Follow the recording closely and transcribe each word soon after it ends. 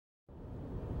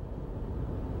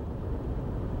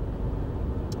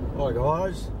Hi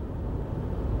guys,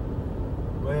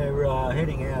 we're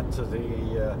heading out to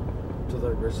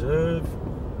the reserve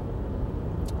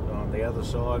on the other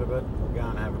side of it. We're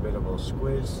going to have a bit of a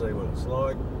squiz, see what it's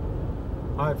like.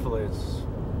 Hopefully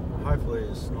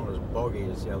it's not as boggy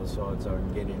as the other side, so I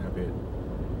can get in a bit.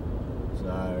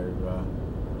 So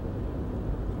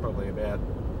probably about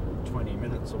 20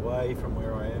 minutes away from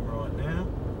where I am right now,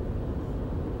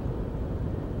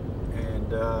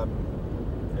 and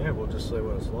yeah, we'll just see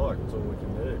what it's like. That's all we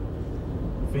can do.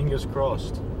 Fingers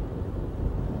crossed.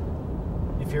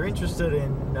 If you're interested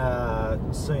in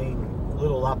seeing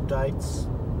little updates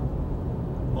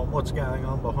on what's going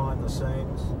on behind the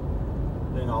scenes,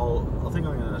 then I think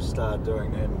I'm going to start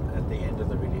doing them at the end of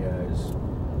the videos.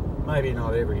 Maybe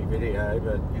not every video,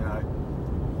 but you know,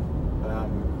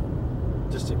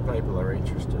 just if people are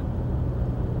interested.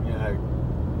 You know,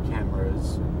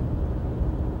 cameras,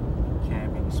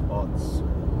 camping spots,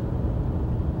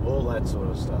 all that sort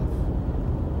of stuff,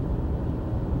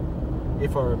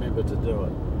 if I remember to do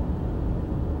it.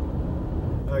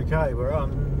 Okay, we're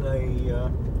on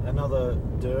the another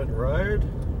dirt road,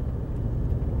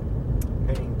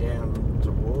 heading down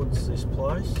towards this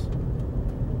place.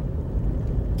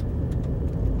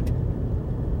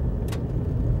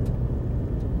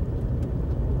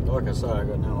 Like I say, I've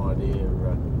got no idea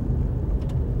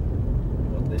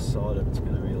what this side of it's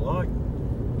going to be like.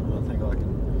 I think I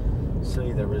can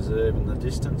see the reserve in the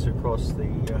distance across the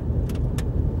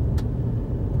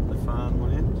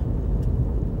farmland.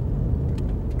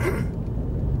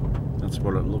 That's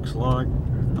what it looks like.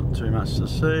 Not too much to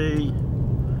see.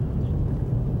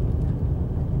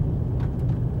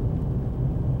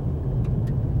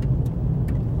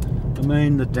 I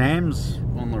mean, the dams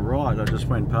on the right, I just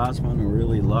went past one, are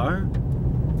really low,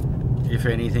 if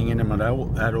anything in them at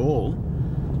all.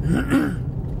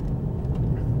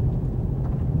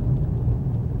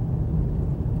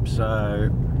 So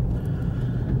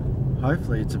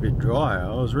hopefully it's a bit drier.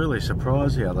 I was really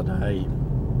surprised the other day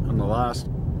on the last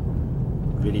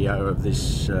video of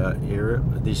this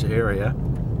area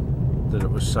that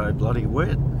it was so bloody wet.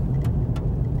 I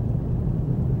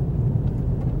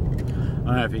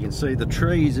don't know if you can see the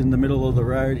trees in the middle of the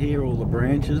road here, all the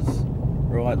branches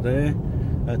right there.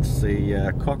 That's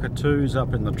the cockatoos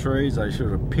up in the trees. They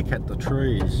sort of pick at the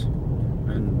trees,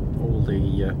 and all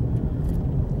the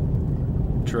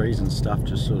trees and stuff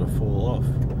just sort of fall off.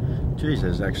 Geez,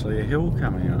 there's actually a hill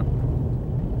coming up.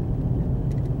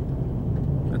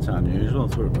 That's unusual. I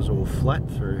thought it was all flat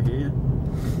through here.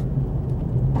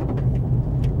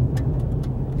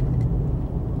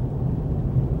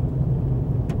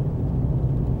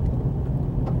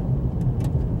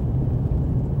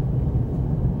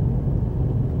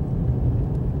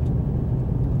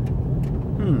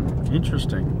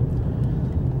 Interesting.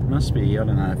 Must be, I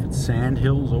don't know if it's sand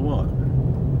hills or what.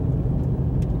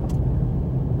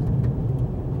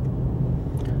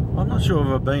 I'm not sure if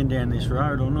I've been down this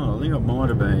road or not. I think I might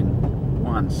have been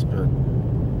once, but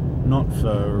not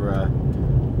for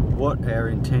what our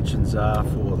intentions are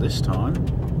for this time.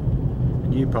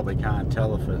 And you probably can't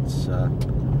tell if it's a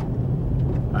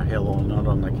hill or not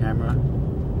on the camera.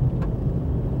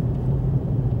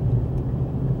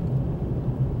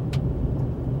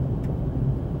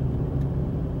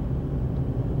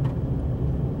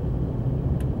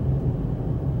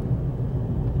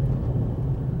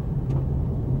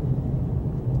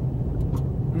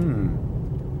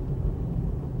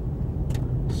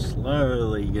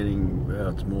 Slowly getting, well,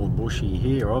 it's more bushy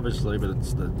here obviously, but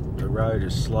it's the road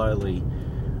is slowly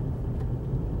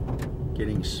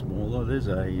getting smaller. There's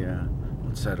a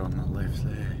what's that on the left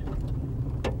there?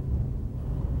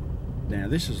 Now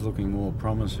this is looking more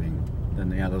promising than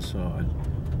the other side.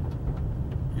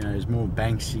 You know, there's more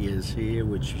banksias here,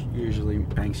 which usually,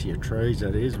 banksia trees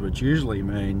that is, which usually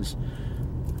means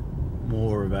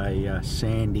more of a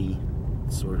sandy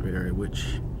sort of area,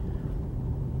 which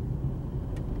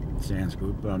sounds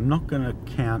good, but I'm not going to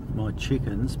count my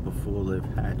chickens before they've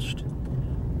hatched.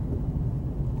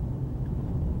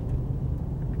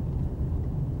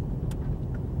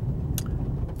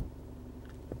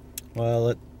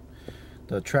 Well,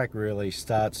 the track really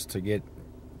starts to get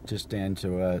just down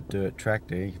to a dirt track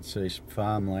there. You can see some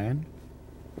farmland.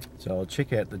 So I'll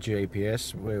check out the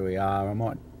GPS where we are. I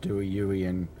might do a U-ey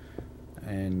and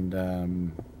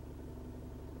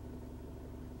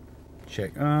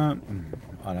check.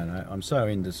 I don't know. I'm so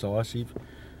indecisive.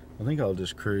 I think I'll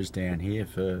just cruise down here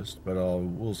first, but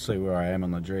we'll see where I am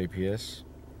on the GPS.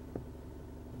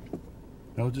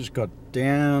 I just got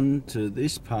down to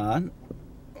this part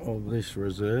of this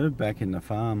reserve back in the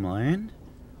farmland.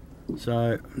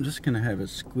 So I'm just going to have a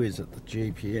squiz at the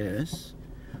GPS.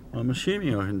 I'm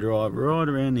assuming I can drive right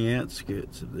around the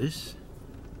outskirts of this,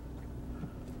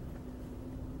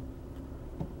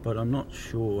 but I'm not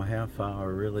sure how far I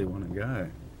really want to go.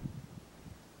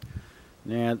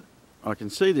 Now I can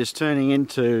see this turning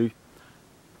into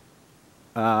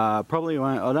probably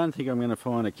won't, I don't think I'm going to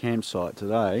find a campsite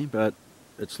today, but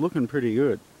it's looking pretty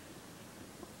good.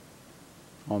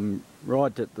 I'm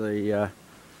right at the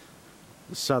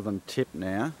southern tip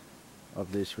now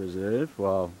of this reserve,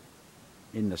 well,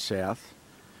 in the south,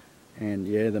 and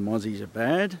yeah, the mozzies are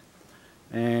bad,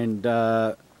 and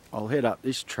I'll head up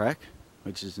this track,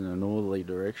 which is in a northerly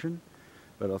direction,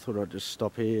 but I thought I'd just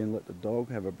stop here and let the dog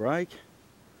have a break.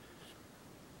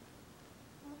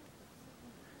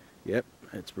 Yep,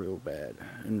 it's real bad.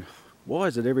 And why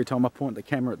is it every time I point the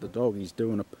camera at the dog he's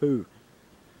doing a poo?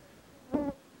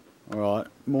 Alright,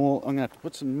 more, I'm going to have to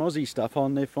put some mozzie stuff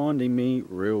on. They're finding me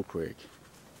real quick.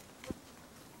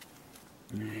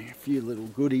 Yeah, a few little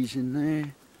goodies in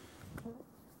there.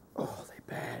 Oh, they're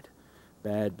bad.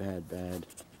 Bad, bad, bad.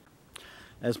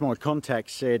 As my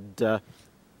contact said, the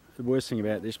worst thing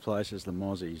about this place is the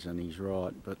mozzies, and he's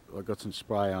right, but I've got some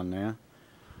spray on now.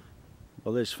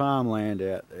 Well, there's farmland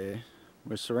out there.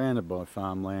 We're surrounded by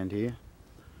farmland here,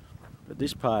 but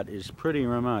this part is pretty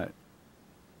remote.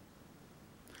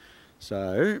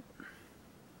 So,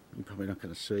 you're probably not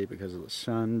going to see because of the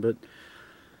sun, but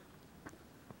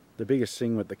the biggest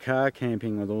thing with the car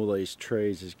camping with all these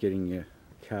trees is getting your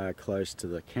car close to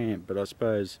the camp. But I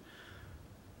suppose,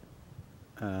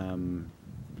 you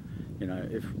know,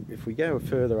 if we go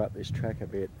further up this track a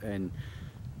bit, and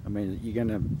I mean, you're going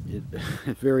to,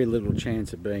 very little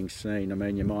chance of being seen. I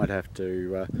mean, you might have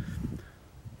to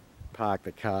park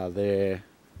the car there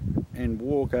and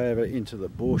walk over into the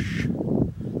bush, you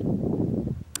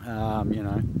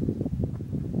know,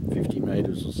 50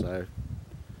 metres or so.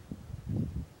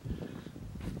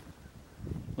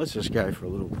 Let's just go for a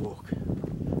little walk.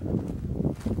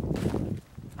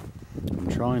 I'm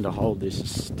trying to hold this as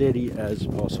steady as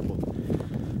possible.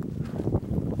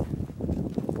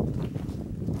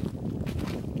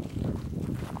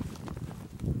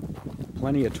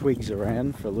 Plenty of twigs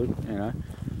around for a little, you know.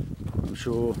 I'm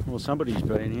sure, well, somebody's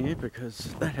been here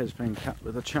because that has been cut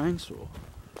with a chainsaw.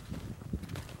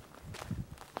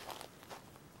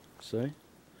 See?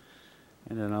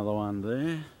 And another one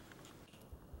there.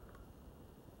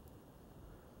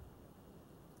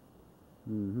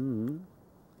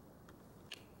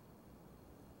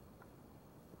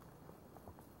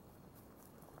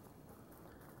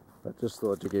 But just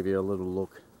thought to give you a little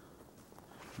look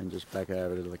and just back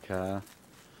over to the car.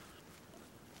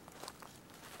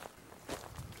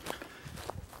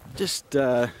 I'm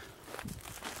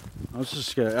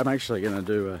actually going to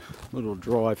do a little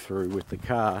drive through with the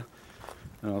car,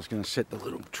 and I was going to set the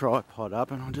little tripod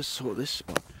up, and I just saw this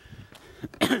spot.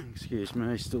 Excuse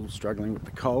me, still struggling with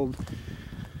the cold,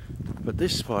 but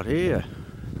this spot here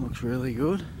looks really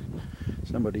good.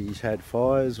 Somebody's had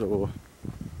fires, or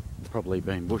probably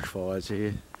been bushfires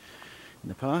here in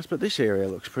the past, but this area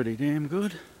looks pretty damn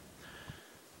good.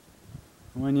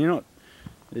 I mean, you're not,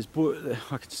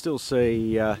 I can still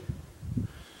see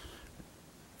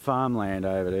farmland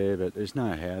over there, but there's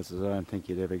no houses. I don't think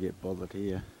you'd ever get bothered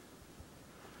here.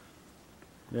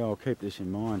 Yeah, I'll keep this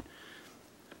in mind.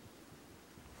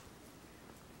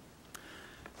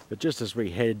 But just as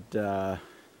we head, you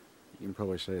can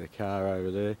probably see the car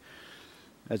over there,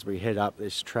 as we head up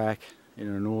this track in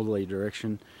a northerly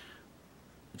direction,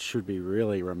 it should be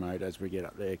really remote as we get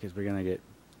up there, because we're going to get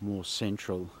more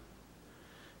central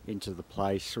into the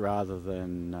place rather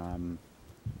than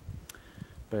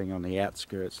being on the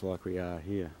outskirts like we are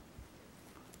here.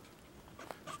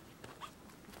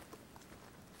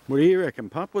 What do you reckon,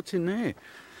 pup? What's in there?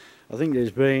 I think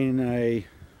there's been a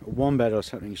wombat or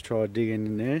something's tried digging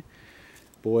in there.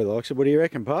 Boy likes it. What do you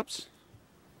reckon, pups?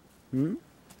 What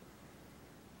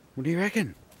do you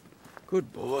reckon?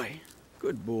 Good boy.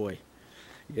 Good boy.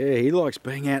 Yeah, he likes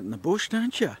being out in the bush,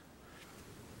 don't you?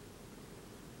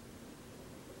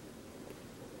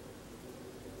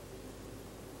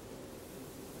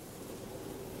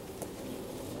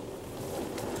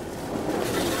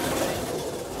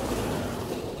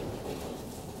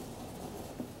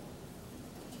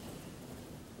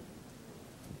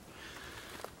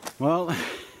 Well,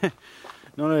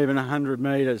 not even 100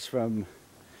 metres from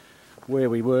where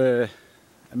we were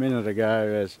a minute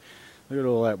ago. Look at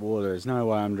all that water. There's no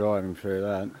way I'm driving through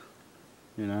that,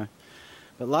 you know.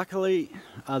 But luckily,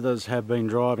 others have been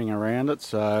driving around it,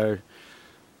 so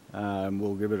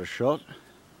we'll give it a shot.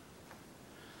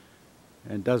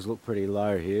 And it does look pretty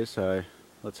low here, so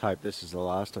let's hope this is the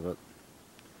last of it.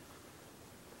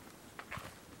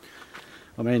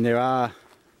 I mean, there are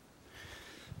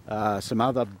some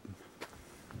other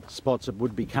spots that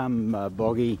would become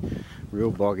boggy,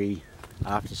 real boggy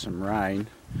after some rain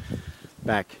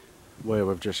back where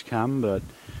we've just come, but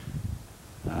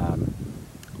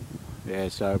yeah,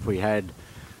 so if we had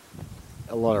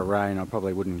a lot of rain I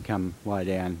probably wouldn't come way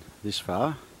down this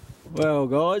far. Well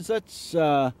guys, that's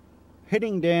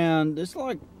heading down. There's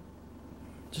like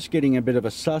just getting a bit of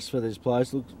a suss for this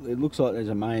place. It looks like there's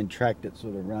a main track that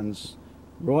sort of runs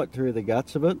right through the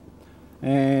guts of it,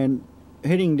 and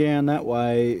heading down that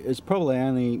way is probably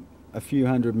only a few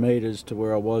hundred meters to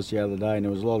where I was the other day, and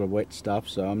there was a lot of wet stuff,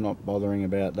 so I'm not bothering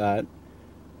about that.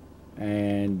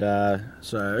 And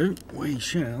so we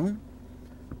shall,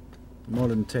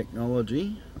 modern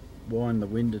technology, wind the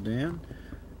window down,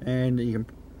 and you can,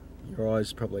 your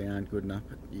eyes probably aren't good enough,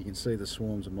 but you can see the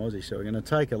swarms of mozzie. So we're going to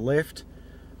take a left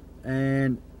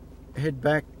and head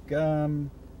back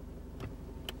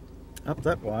up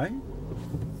that way.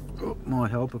 Oh,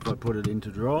 might help if I put it into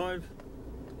drive.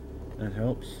 That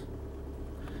helps.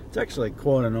 It's actually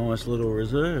quite a nice little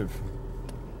reserve.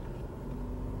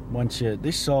 Once you,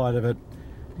 this side of it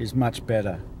is much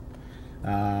better.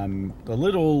 The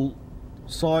little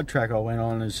side track I went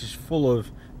on is just full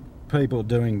of people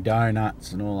doing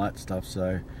donuts and all that stuff,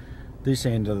 so this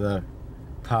end of the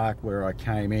park where I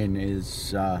came in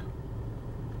is a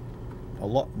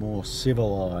lot more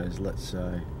civilized, let's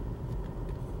say.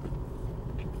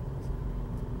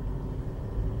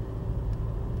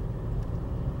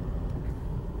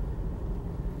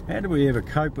 How do we ever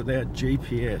cope without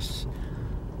GPS?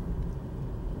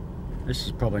 This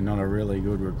is probably not a really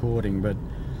good recording, but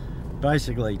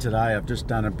basically today I've just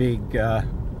done a big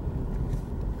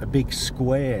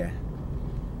square.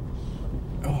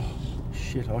 Oh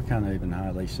shit, I can't even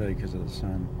hardly see because of the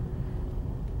sun.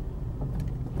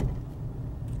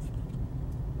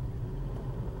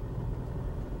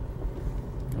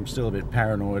 I'm still a bit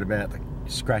paranoid about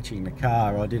scratching the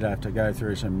car. I did have to go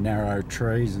through some narrow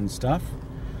trees and stuff,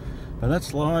 but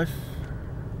that's life.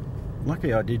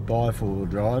 Lucky I did buy four-wheel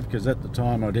drive, because at the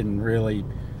time I didn't really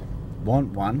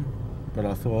want one, but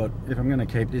I thought if I'm going to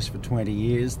keep this for 20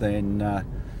 years then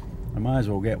I may as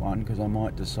well get one, because I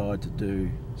might decide to do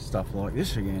stuff like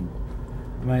this again.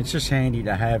 I mean, it's just handy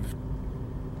to have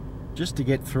just to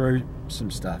get through some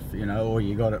stuff, you know, or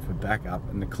you got it for backup,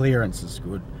 and the clearance is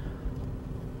good.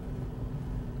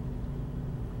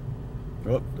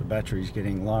 Oh, the battery's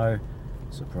getting low.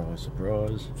 Surprise,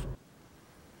 surprise.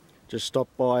 Just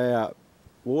stopped by our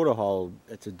waterhole.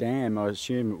 It's a dam. I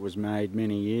assume it was made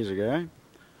many years ago,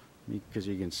 because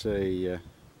you can see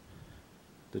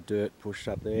the dirt pushed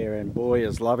up there, and boy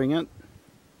is loving it.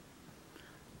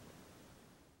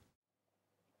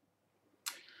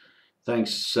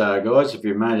 Thanks guys, if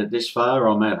you've made it this far.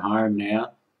 I'm at home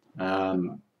now.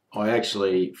 I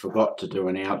actually forgot to do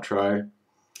an outro,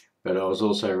 but I was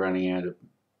also running out of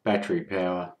battery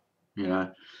power, you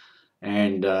know,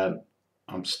 and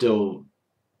I'm still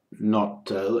not,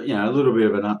 you know, a little bit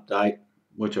of an update,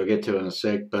 which I'll get to in a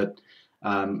sec, but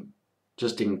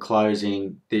just in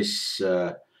closing this,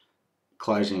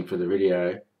 closing for the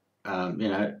video, you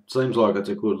know, it seems like it's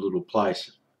a good little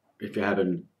place. If you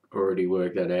haven't already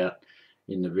worked that out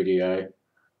in the video,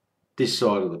 this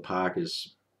side of the park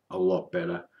is a lot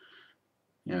better.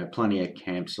 You know, plenty of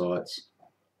campsites,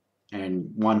 and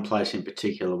one place in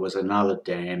particular was another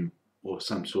dam or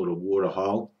some sort of water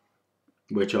hole,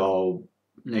 which I'll,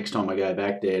 next time I go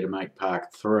back there to make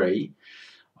Park 3,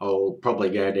 I'll probably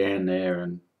go down there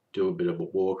and do a bit of a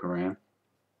walk around.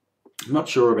 I'm not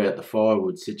sure about the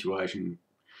firewood situation.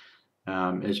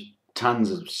 There's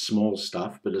tons of small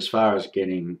stuff, but as far as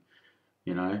getting,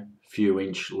 you know,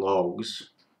 few-inch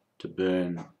logs to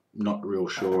burn, not real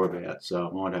sure about, so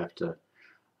I might have to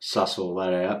suss all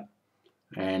that out.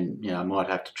 And, you know, I might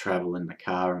have to travel in the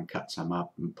car and cut some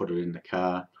up and put it in the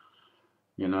car,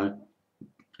 you know.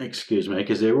 Excuse me,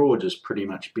 because they're all just pretty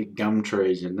much big gum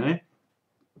trees in there.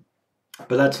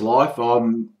 But that's life.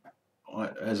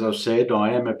 As I've said,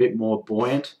 I am a bit more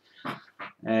buoyant,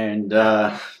 and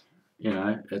you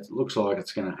know, it looks like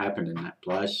it's going to happen in that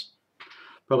place.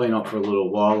 Probably not for a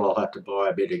little while. I'll have to buy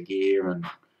a bit of gear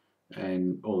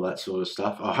and all that sort of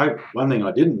stuff. I hope, one thing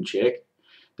I didn't check,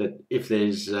 that if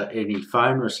there's any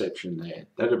phone reception there,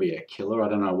 that'll be a killer. I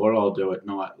don't know what I'll do at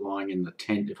night lying in the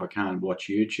tent if I can't watch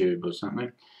YouTube or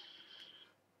something.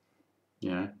 You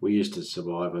know, we used to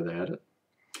survive without it.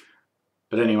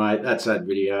 But anyway, that's that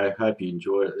video. Hope you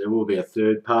enjoyed it. There will be a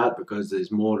third part because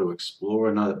there's more to explore,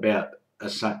 another about a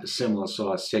similar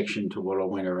size section to what I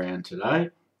went around today.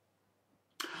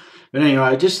 But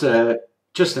anyway, just an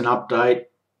update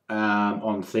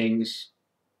on things.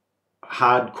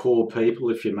 Hardcore people,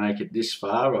 if you make it this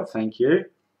far, I thank you.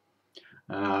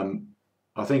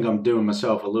 I think I'm doing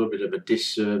myself a little bit of a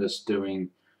disservice doing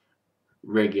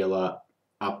regular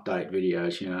update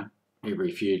videos, you know,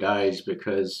 every few days,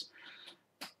 because,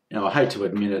 you know, I hate to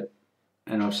admit it,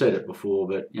 and I've said it before,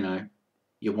 but, you know,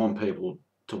 you want people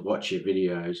to watch your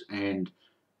videos, and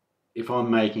if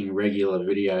I'm making regular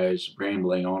videos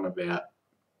rambling on about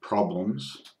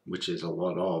problems, which there's a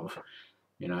lot of,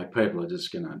 you know, people are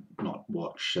just going to not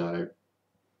watch. So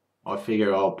I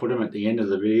figure I'll put them at the end of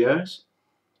the videos.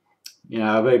 You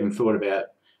know, I've even thought about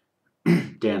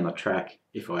down the track,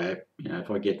 if I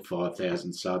get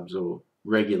 5,000 subs or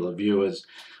regular viewers,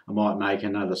 I might make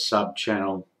another sub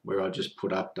channel where I just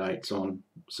put updates on,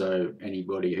 so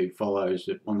anybody who follows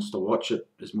it wants to watch it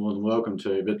is more than welcome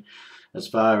to. But as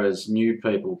far as new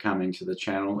people coming to the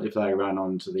channel, if they run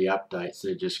onto the updates,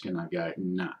 they're just going to go,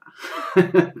 nah.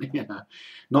 You know,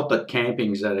 not that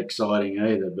camping's that exciting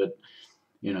either, but,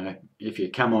 you know, if you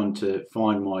come on to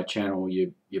find my channel,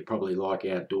 you probably like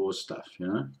outdoor stuff, you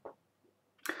know.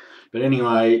 But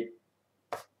anyway,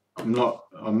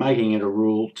 I'm making it a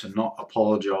rule to not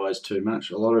apologise too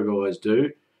much. A lot of guys do,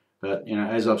 but, you know,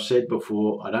 as I've said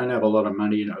before, I don't have a lot of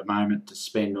money at the moment to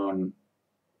spend on,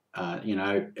 you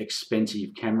know,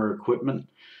 expensive camera equipment.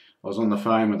 I was on the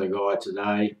phone with a guy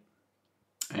today,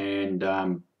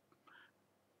 and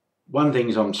one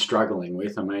thing I'm struggling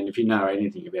with, I mean, if you know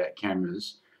anything about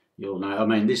cameras, you'll know, I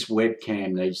mean, this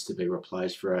webcam needs to be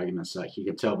replaced, for argument's sake. You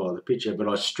can tell by the picture, but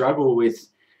I struggle with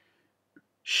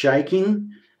shaking,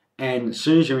 and as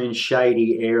soon as you're in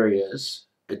shady areas,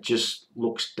 it just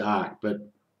looks dark.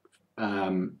 But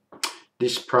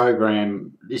this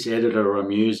program, this editor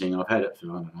I'm using, I've had it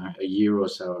for, I don't know, a year or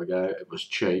so ago. It was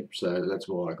cheap, so that's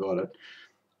why I got it,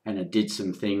 and it did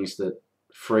some things that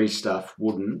free stuff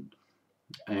wouldn't.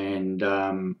 And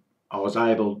I was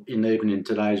able, even in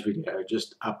today's video,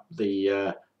 just up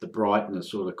the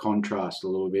brightness or the contrast a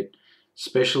little bit,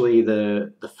 especially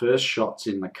the first shots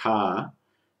in the car.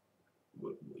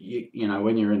 You know,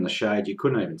 when you're in the shade, you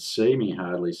couldn't even see me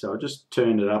hardly, so I just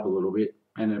turned it up a little bit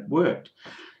and it worked.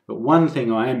 But one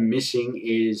thing I am missing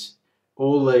is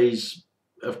all these.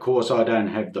 Of course, I don't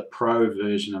have the pro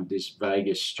version of this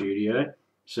Vegas Studio,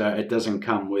 so it doesn't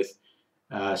come with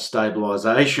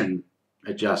stabilization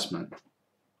adjustment.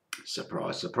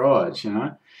 Surprise, surprise, you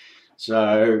know.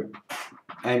 So,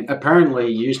 and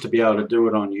apparently you used to be able to do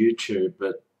it on YouTube,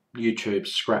 but YouTube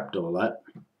scrapped all that.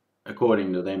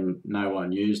 According to them, no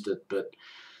one used it, but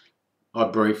I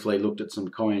briefly looked at some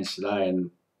comments today,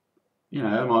 and, you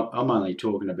know, I'm only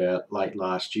talking about late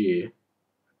last year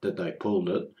that they pulled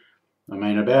it. I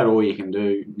mean, about all you can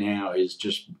do now is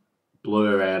just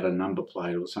blur out a number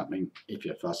plate or something. If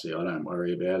you're fussy, I don't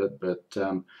worry about it.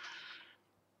 But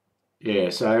yeah,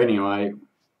 so anyway,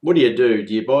 what do?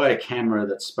 Do you buy a camera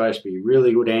that's supposed to be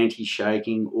really good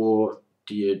anti-shaking, or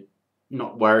do you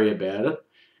not worry about it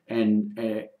and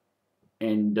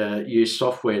use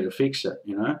software to fix it?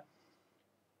 You know,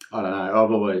 I don't know.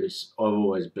 I've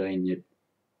always been,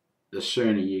 the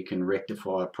sooner you can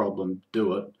rectify a problem,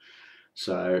 do it.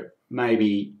 So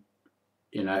maybe,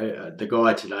 you know, the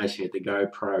guy today said the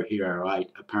GoPro Hero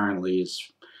 8 apparently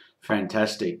is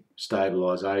fantastic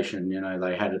stabilization. You know,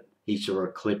 they had it. He saw a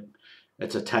clip.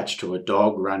 It's attached to a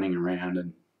dog running around,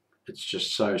 and it's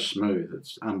just so smooth.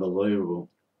 It's unbelievable.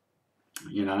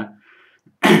 You know.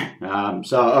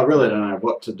 So I really don't know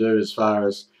what to do as far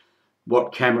as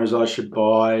what cameras I should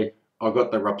buy. I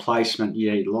got the replacement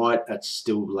Yeti light. That's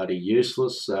still bloody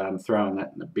useless. So I'm throwing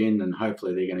that in the bin, and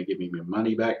hopefully they're going to give me my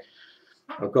money back.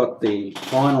 I've got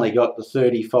finally got the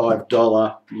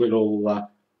 $35 little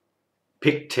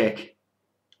PicTech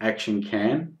action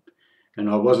cam, and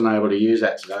I wasn't able to use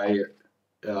that today.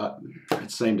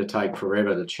 It seemed to take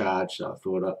forever to charge, so I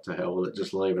thought, up to hell with it,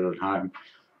 just leave it at home.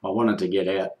 I wanted to get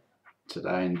out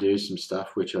today and do some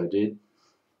stuff, which I did.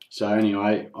 So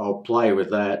anyway, I'll play with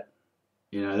that.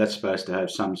 You know, that's supposed to have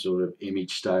some sort of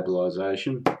image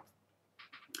stabilization,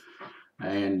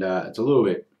 and it's a little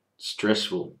bit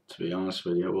stressful, to be honest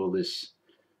with you. All this,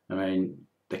 I mean,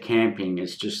 the camping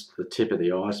is just the tip of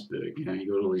the iceberg. You know,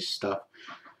 you got all this stuff,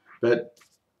 but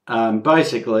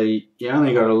basically, you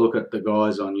only got to look at the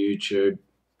guys on YouTube.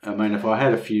 I mean, if I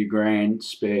had a few grand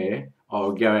spare, I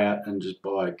would go out and just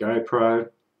buy a GoPro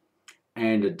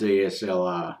and a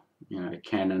DSLR, you know,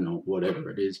 Canon or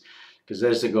whatever it is. Because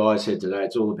as the guy said today,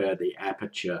 it's all about the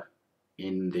aperture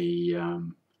in the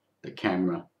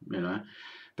camera, you know.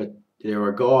 But there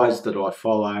are guys that I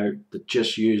follow that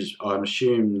just use, I'm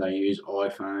assuming they use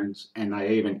iPhones, and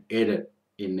they even edit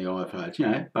in the iPhones, you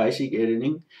know, basic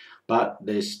editing. But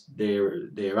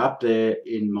they're up there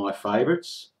in my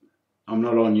favourites. I'm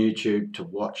not on YouTube to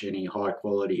watch any high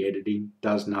quality editing.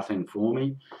 Does nothing for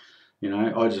me. You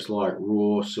know, I just like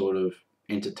raw sort of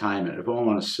entertainment. If I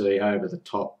want to see over the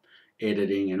top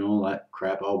editing and all that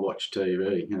crap, I'll watch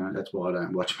TV. You know, that's why I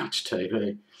don't watch much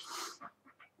TV.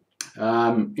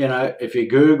 You know, if you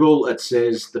Google, it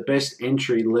says the best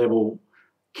entry level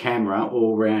camera,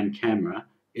 all round camera,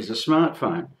 is a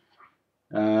smartphone.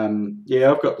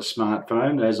 Yeah, I've got the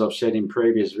smartphone, as I've said in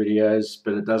previous videos,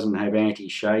 but it doesn't have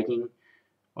anti-shaking.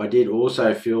 I did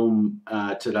also film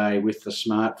today with the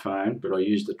smartphone, but I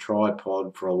used a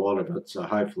tripod for a lot of it, so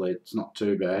hopefully it's not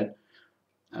too bad,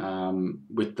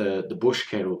 with the bush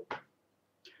kettle.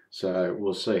 So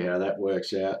we'll see how that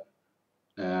works out.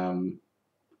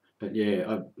 But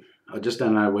yeah, I just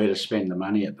don't know where to spend the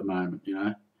money at the moment, you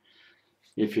know.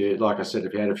 If you, like I said,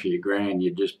 if you had a few grand,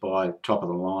 you'd just buy top of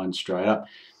the line straight up.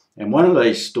 And one of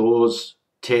these stores,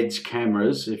 Ted's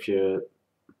Cameras, if you're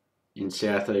in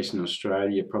southeastern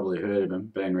Australia, you've probably heard of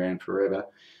them, been around forever.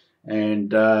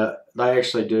 And they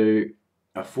actually do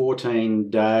a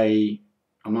 14-day,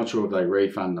 I'm not sure if they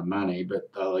refund the money,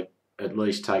 but they'll at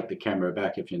least take the camera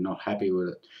back if you're not happy with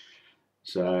it.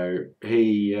 So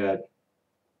he,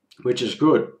 which is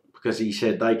good, because he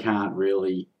said they can't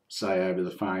really say over the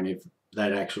phone if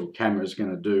that actual camera is going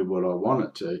to do what I want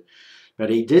it to. But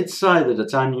he did say that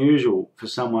it's unusual for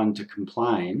someone to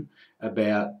complain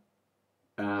about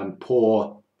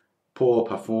poor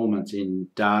performance in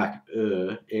dark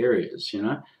areas, you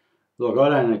know. Look, I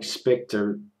don't expect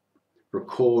to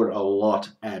record a lot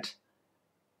at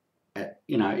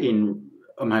you know, I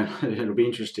mean, it'll be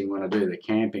interesting when I do the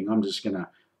camping. I'm just going to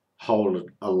hold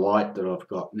a light that I've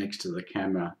got next to the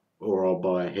camera, or I'll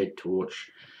buy a head torch.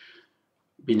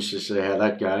 Be interested to see how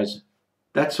that goes.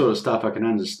 That sort of stuff I can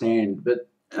understand, but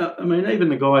I mean, even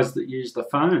the guys that use the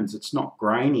phones, it's not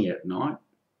grainy at night,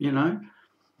 you know.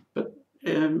 But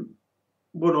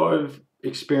what I've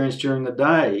experienced during the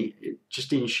day,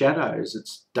 just in shadows,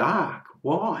 it's dark.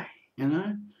 Why, you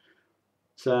know?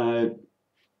 So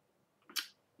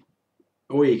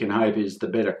all you can hope is the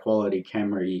better quality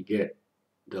camera you get,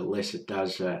 the less it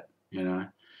does that, you know.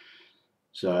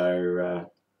 So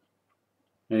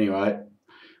anyway,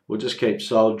 we'll just keep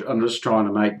solid. I'm just trying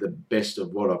to make the best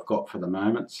of what I've got for the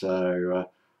moment. So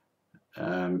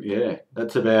yeah,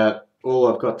 that's about all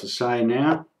I've got to say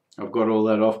now. I've got all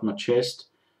that off my chest.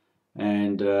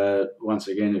 And once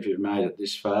again, if you've made it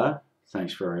this far,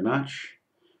 thanks very much.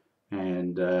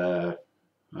 And I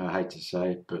hate to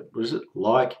say it, but what is it?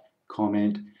 Like,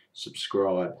 comment,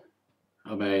 subscribe.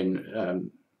 I mean,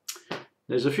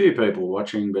 there's a few people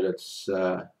watching, but it's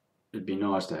it'd be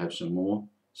nice to have some more.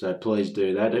 So please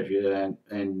do that if you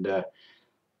and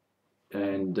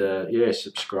yeah,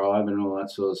 subscribe and all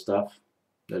that sort of stuff.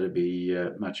 That'd be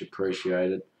much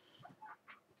appreciated.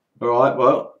 All right,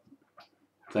 well,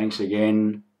 thanks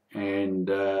again, and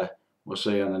we'll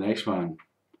see you on the next one.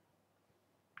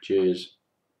 Cheers.